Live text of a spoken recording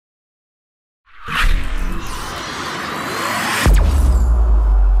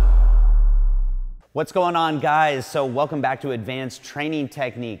What's going on, guys? So welcome back to Advanced Training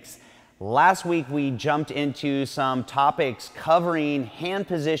Techniques. Last week we jumped into some topics covering hand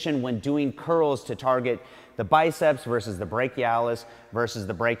position when doing curls to target the biceps versus the brachialis versus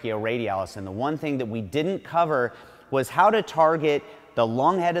the brachioradialis. And the one thing that we didn't cover was how to target the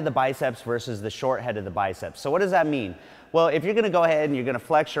long head of the biceps versus the short head of the biceps. So what does that mean? Well, if you're gonna go ahead and you're gonna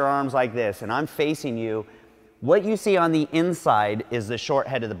flex your arms like this and I'm facing you, what you see on the inside is the short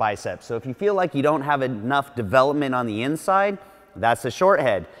head of the biceps. So if you feel like you don't have enough development on the inside, that's the short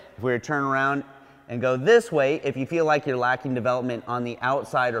head. If we were to turn around and go this way, if you feel like you're lacking development on the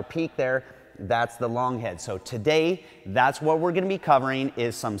outside or peak there, that's the long head. So today, that's what we're gonna be covering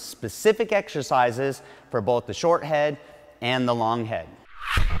is some specific exercises for both the short head and the long head.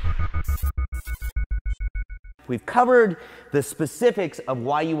 We've covered the specifics of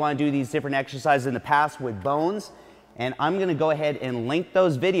why you want to do these different exercises in the past with bones, and I'm going to go ahead and link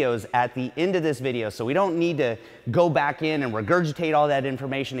those videos at the end of this video, so we don't need to go back in and regurgitate all that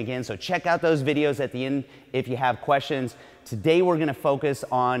information again. So check out those videos at the end if you have questions. Today we're going to focus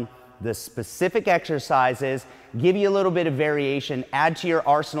on the specific exercises, give you a little bit of variation, add to your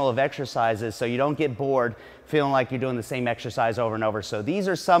arsenal of exercises so you don't get bored feeling like you're doing the same exercise over and over. So these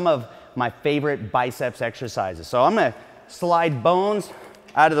are some of my favorite biceps exercises. So I'm going to slide Bones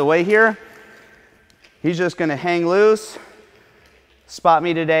out of the way here. He's just going to hang loose, spot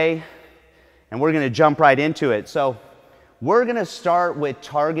me today, and we're going to jump right into it. So we're going to start with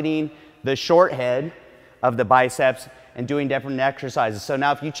targeting the short head of the biceps and doing different exercises. So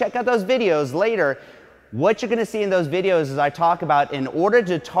now if you check out those videos later, what you're going to see in those videos is I talk about in order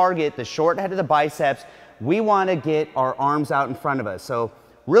to target the short head of the biceps, we want to get our arms out in front of us. So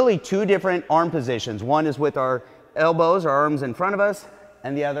really two different arm positions. One is with our elbows, our arms in front of us,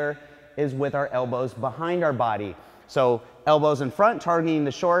 and the other is with our elbows behind our body. So elbows in front, targeting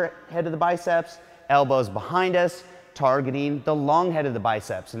the short head of the biceps, elbows behind us, targeting the long head of the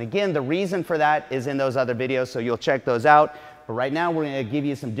biceps. And again, the reason for that is in those other videos, so you'll check those out. But right now, we're going to give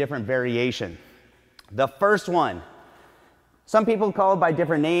you some different variation. The first one, some people call it by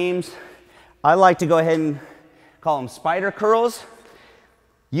different names. I like to go ahead and call them spider curls.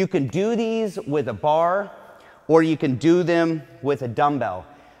 You can do these with a bar, or you can do them with a dumbbell.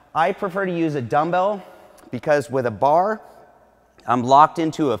 I prefer to use a dumbbell because with a bar, I'm locked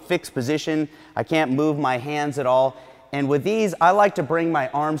into a fixed position. I can't move my hands at all. And with these, I like to bring my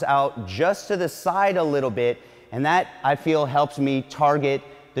arms out just to the side a little bit, and that I feel helps me target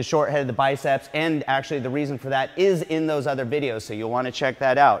the short head of the biceps. And actually the reason for that is in those other videos, so you'll want to check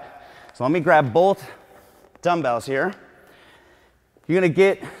that out. So let me grab both dumbbells here. You're going to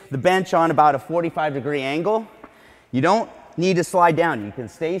get the bench on about a 45-degree angle. You don't need to slide down. You can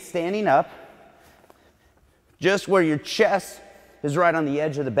stay standing up just where your chest is right on the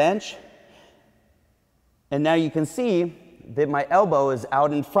edge of the bench. And now you can see that my elbow is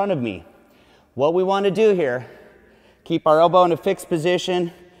out in front of me. What we want to do here, keep our elbow in a fixed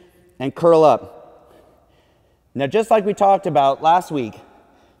position and curl up. Now, just like we talked about last week,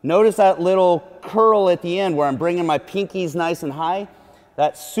 notice that little curl at the end where I'm bringing my pinkies nice and high.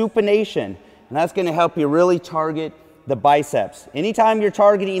 That's supination, and that's going to help you really target the biceps. Anytime you're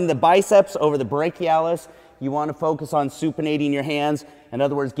targeting the biceps over the brachialis, you want to focus on supinating your hands. In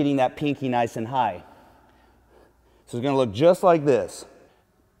other words, getting that pinky nice and high. So it's going to look just like this.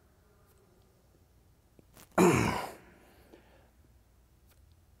 There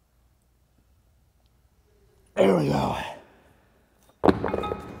we go.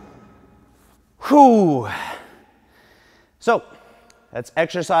 Whew. So that's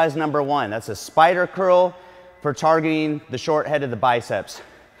exercise number one. That's a spider curl for targeting the short head of the biceps.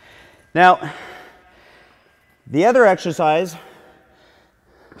 Now, the other exercise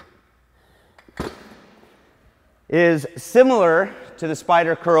is similar to the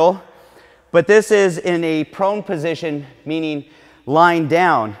spider curl, but this is in a prone position, meaning lying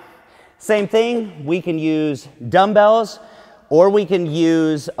down. Same thing, we can use dumbbells or we can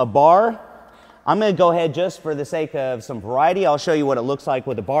use a bar. I'm going to go ahead just for the sake of some variety. I'll show you what it looks like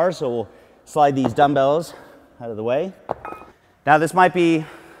with a bar. So we'll slide these dumbbells out of the way. Now this might be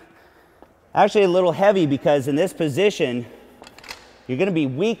actually a little heavy because in this position, you're going to be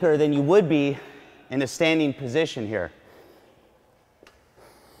weaker than you would be in a standing position here.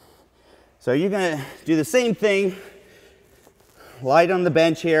 So you're going to do the same thing, light on the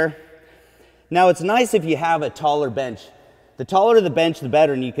bench here. Now it's nice if you have a taller bench. The taller the bench, the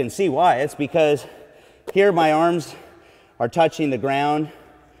better, and you can see why. It's because here my arms are touching the ground.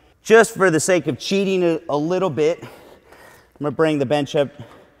 Just for the sake of cheating a little bit, I'm gonna bring the bench up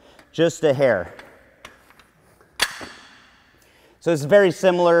just a hair. So it's very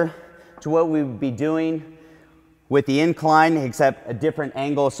similar to what we would be doing with the incline, except a different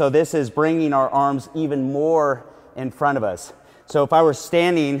angle. So this is bringing our arms even more in front of us. So if I were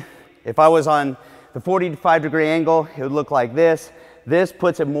standing, if I was on the 45-degree angle, it would look like this. This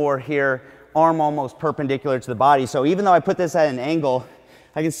puts it more here, arm almost perpendicular to the body. So even though I put this at an angle,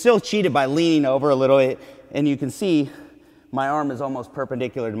 I can still cheat it by leaning over a little bit, and you can see my arm is almost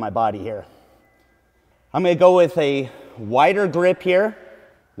perpendicular to my body here. I'm gonna go with a wider grip here.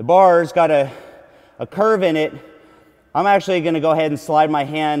 The bar's got a curve in it. I'm actually gonna go ahead and slide my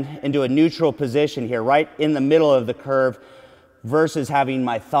hand into a neutral position here, right in the middle of the curve, versus having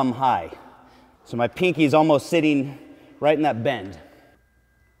my thumb high. So my pinky is almost sitting right in that bend.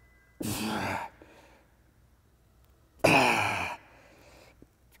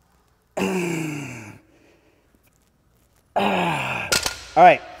 All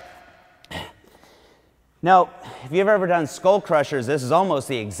right. Now, if you've ever done skull crushers, this is almost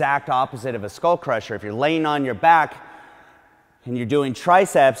the exact opposite of a skull crusher. If you're laying on your back and you're doing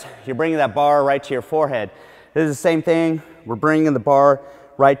triceps, you're bringing that bar right to your forehead. This is the same thing. We're bringing the bar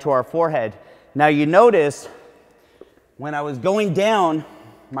right to our forehead. Now you notice when I was going down,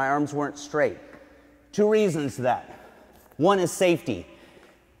 my arms weren't straight. Two reasons to that. One is safety.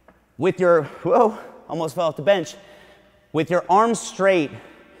 With your, whoa, almost fell off the bench. With your arms straight,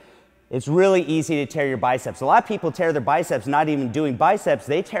 it's really easy to tear your biceps. A lot of people tear their biceps not even doing biceps,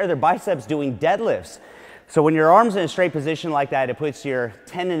 they tear their biceps doing deadlifts. So when your arm's in a straight position like that, it puts your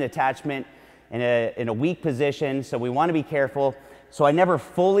tendon attachment in a weak position, so we want to be careful. So I never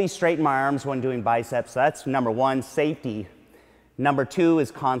fully straighten my arms when doing biceps. So that's number one, safety. Number two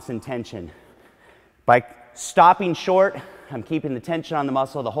is constant tension. By stopping short, I'm keeping the tension on the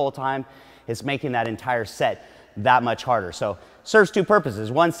muscle the whole time. It's making that entire set that much harder. So serves two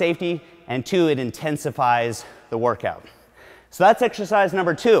purposes. One, safety, and two, it intensifies the workout. So that's exercise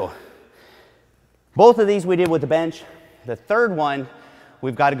number two. Both of these we did with the bench. The third one,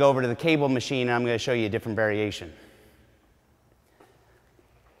 we've got to go over to the cable machine, and I'm going to show you a different variation.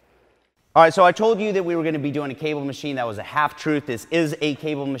 All right, so I told you that we were going to be doing a cable machine. That was a half truth. This is a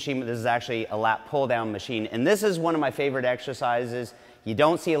cable machine, but this is actually a lat pull down machine. And this is one of my favorite exercises. You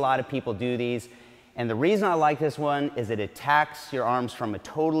don't see a lot of people do these. And the reason I like this one is it attacks your arms from a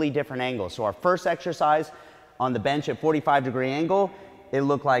totally different angle. So our first exercise on the bench at 45-degree angle, it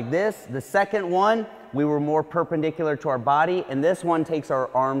looked like this. The second one, we were more perpendicular to our body, and this one takes our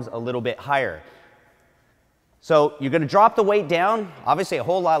arms a little bit higher. So you're going to drop the weight down, obviously a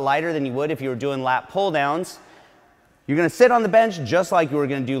whole lot lighter than you would if you were doing lat pull downs. You're going to sit on the bench just like you were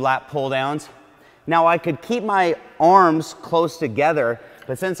going to do lat pull downs. Now I could keep my arms close together,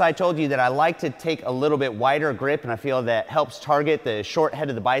 but since I told you that I like to take a little bit wider grip and I feel that helps target the short head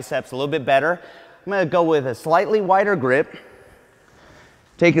of the biceps a little bit better, I'm going to go with a slightly wider grip,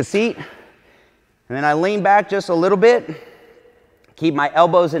 take a seat, and then I lean back just a little bit, keep my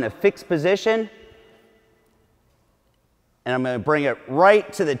elbows in a fixed position, and I'm going to bring it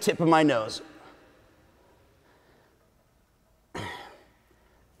right to the tip of my nose.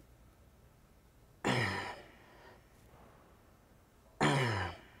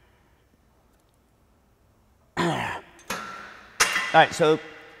 All right, so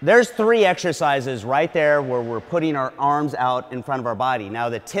there's three exercises right there where we're putting our arms out in front of our body. Now,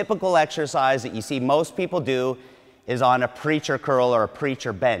 the typical exercise that you see most people do is on a preacher curl or a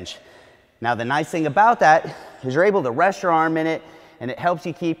preacher bench. Now, the nice thing about that is you're able to rest your arm in it, and it helps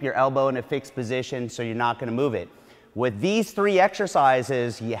you keep your elbow in a fixed position so you're not going to move it. With these three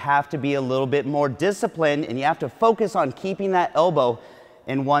exercises, you have to be a little bit more disciplined, and you have to focus on keeping that elbow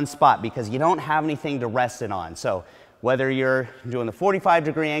in one spot because you don't have anything to rest it on. So whether you're doing the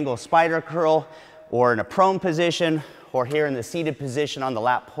 45-degree angle spider curl or in a prone position or here in the seated position on the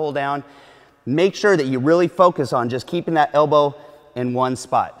lat pull down, make sure that you really focus on just keeping that elbow in one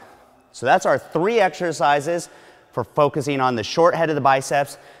spot. So that's our three exercises for focusing on the short head of the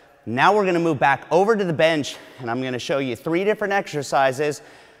biceps. Now we're going to move back over to the bench, and I'm going to show you three different exercises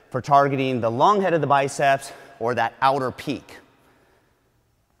for targeting the long head of the biceps or that outer peak.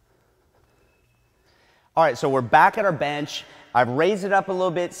 All right, so we're back at our bench. I've raised it up a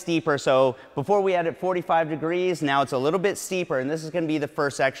little bit steeper. So before we had it 45 degrees, now it's a little bit steeper, and this is going to be the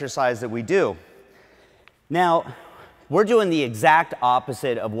first exercise that we do. Now, we're doing the exact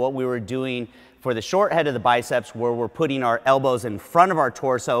opposite of what we were doing for the short head of the biceps, where we're putting our elbows in front of our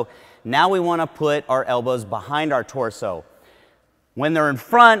torso. Now we want to put our elbows behind our torso. When they're in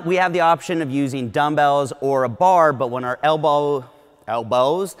front, we have the option of using dumbbells or a bar, but when our elbows are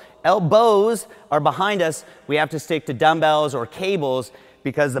behind us, we have to stick to dumbbells or cables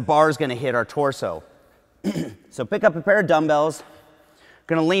because the bar is going to hit our torso. So pick up a pair of dumbbells. I'm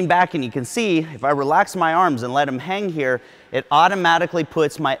going to lean back, and you can see if I relax my arms and let them hang here, it automatically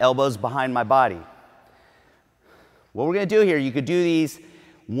puts my elbows behind my body. What we're going to do here, you could do these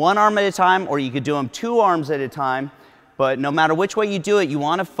one arm at a time, or you could do them 2 arms at a time. But no matter which way you do it, you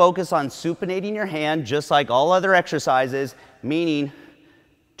want to focus on supinating your hand just like all other exercises, meaning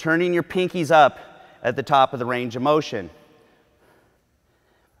turning your pinkies up at the top of the range of motion.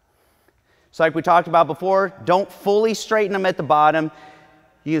 So like we talked about before, don't fully straighten them at the bottom.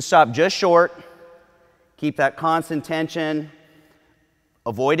 You can stop just short, keep that constant tension,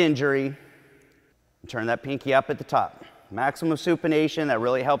 avoid injury, and turn that pinky up at the top. Maximum supination, that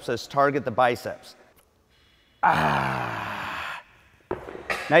really helps us target the biceps. Now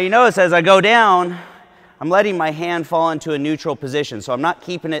you notice as I go down, I'm letting my hand fall into a neutral position, so I'm not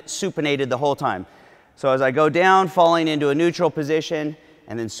keeping it supinated the whole time. So as I go down, falling into a neutral position,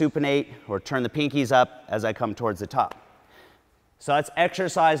 and then supinate or turn the pinkies up as I come towards the top. So that's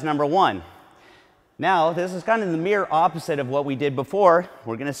exercise number 1. Now, this is kind of the mirror opposite of what we did before.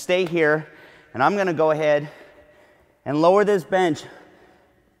 We're going to stay here, and I'm going to go ahead and lower this bench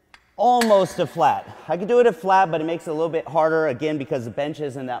almost to flat. I could do it at flat, but it makes it a little bit harder, again, because the bench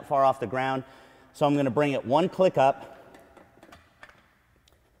isn't that far off the ground. So I'm going to bring it 1 click up,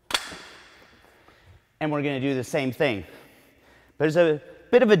 and we're going to do the same thing. There's a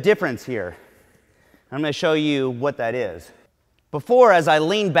bit of a difference here. I'm going to show you what that is. Before, as I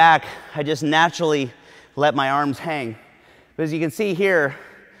lean back, I just naturally let my arms hang. But as you can see here,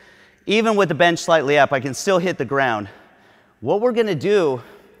 even with the bench slightly up, I can still hit the ground. What we're going to do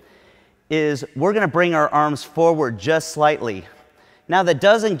is we're going to bring our arms forward just slightly. Now that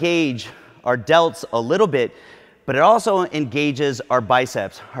does engage our delts a little bit, but it also engages our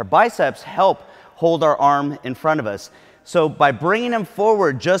biceps. Our biceps help hold our arm in front of us. So by bringing them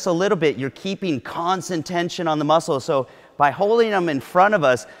forward just a little bit, you're keeping constant tension on the muscle. So by holding them in front of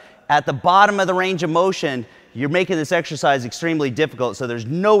us at the bottom of the range of motion, you're making this exercise extremely difficult. So there's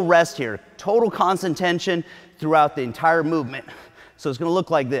no rest here. Total constant tension throughout the entire movement. So it's going to look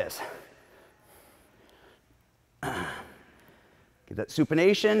like this. Get that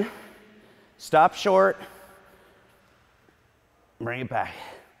supination, stop short, bring it back.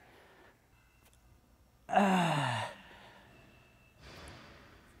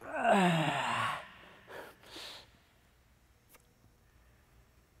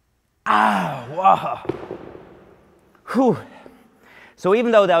 Wow. Whew. So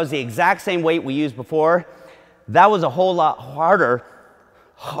even though that was the exact same weight we used before, that was a whole lot harder.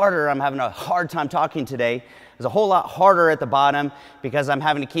 I'm having a hard time talking today. It's a whole lot harder at the bottom because I'm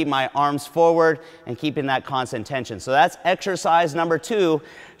having to keep my arms forward and keeping that constant tension. So that's exercise number 2,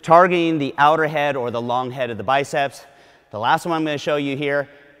 targeting the outer head or the long head of the biceps. The last one I'm going to show you here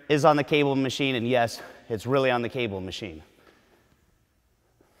is on the cable machine, and yes, it's really on the cable machine.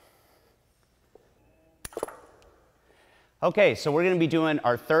 Okay, so we're going to be doing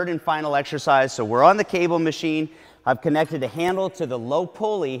our 3rd and final exercise. So we're on the cable machine. I've connected a handle to the low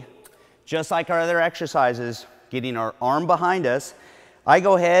pulley, just like our other exercises, getting our arm behind us. I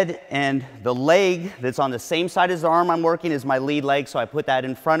go ahead and the leg that's on the same side as the arm I'm working is my lead leg, so I put that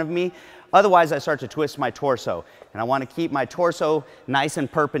in front of me. Otherwise, I start to twist my torso, and I want to keep my torso nice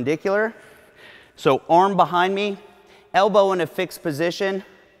and perpendicular. So arm behind me, elbow in a fixed position,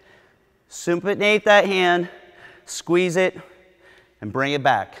 supinate that hand, squeeze it, and bring it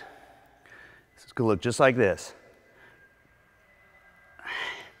back. It's going to look just like this.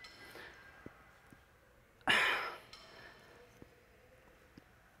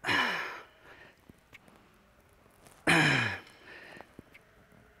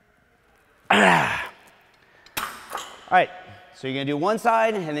 All right, so you're going to do one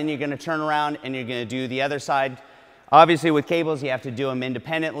side, and then you're going to turn around and you're going to do the other side. Obviously with cables, you have to do them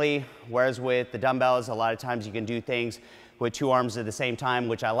independently, whereas with the dumbbells, a lot of times you can do things with 2 arms at the same time,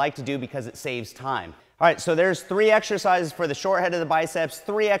 which I like to do because it saves time. All right, so there's 3 exercises for the short head of the biceps,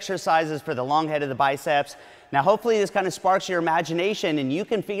 3 exercises for the long head of the biceps. Now hopefully this kind of sparks your imagination and you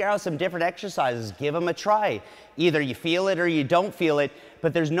can figure out some different exercises. Give them a try. Either you feel it or you don't feel it,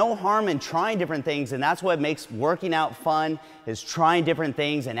 but there's no harm in trying different things, and that's what makes working out fun, is trying different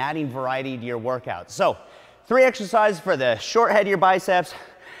things and adding variety to your workout. So 3 exercises for the short head of your biceps,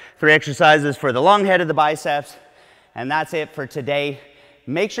 3 exercises for the long head of the biceps, and that's it for today.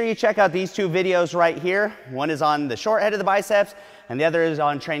 Make sure you check out these 2 videos right here. One is on the short head of the biceps, and the other is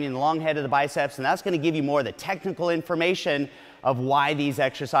on training the long head of the biceps, and that's going to give you more of the technical information of why these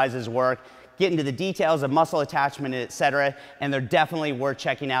exercises work, get into the details of muscle attachment, etc. And they're definitely worth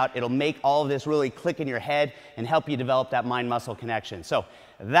checking out. It'll make all of this really click in your head and help you develop that mind-muscle connection. So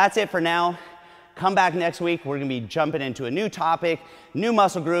that's it for now. Come back next week. We're gonna be jumping into a new topic, new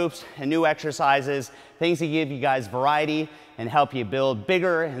muscle groups, and new exercises, things to give you guys variety and help you build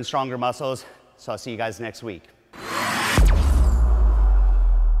bigger and stronger muscles. So I'll see you guys next week.